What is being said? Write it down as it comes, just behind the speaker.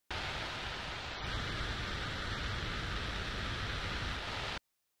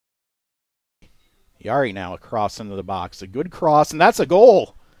Yari now across into the box. A good cross, and that's a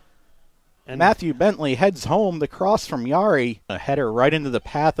goal. And Matthew Bentley heads home. The cross from Yari. A header right into the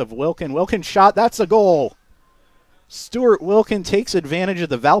path of Wilkin. Wilkin shot. That's a goal. Stu Wilkin takes advantage of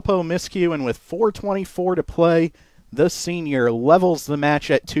the Valpo miscue, and with 4:24 to play, the senior levels the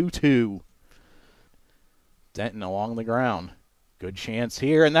match at 2-2. Denton along the ground. Good chance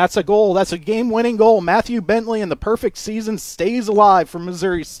here, and that's a goal. That's a game-winning goal. Matthew Bentley in the perfect season stays alive for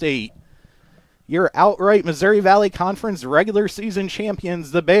Missouri State. Your outright Missouri Valley Conference regular season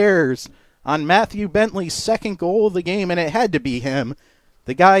champions, the Bears, on Matthew Bentley's second goal of the game, and it had to be him.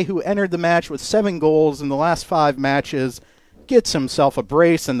 The guy who entered the match with 7 goals in the last 5 matches gets himself a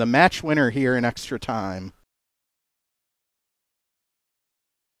brace and the match winner here in extra time.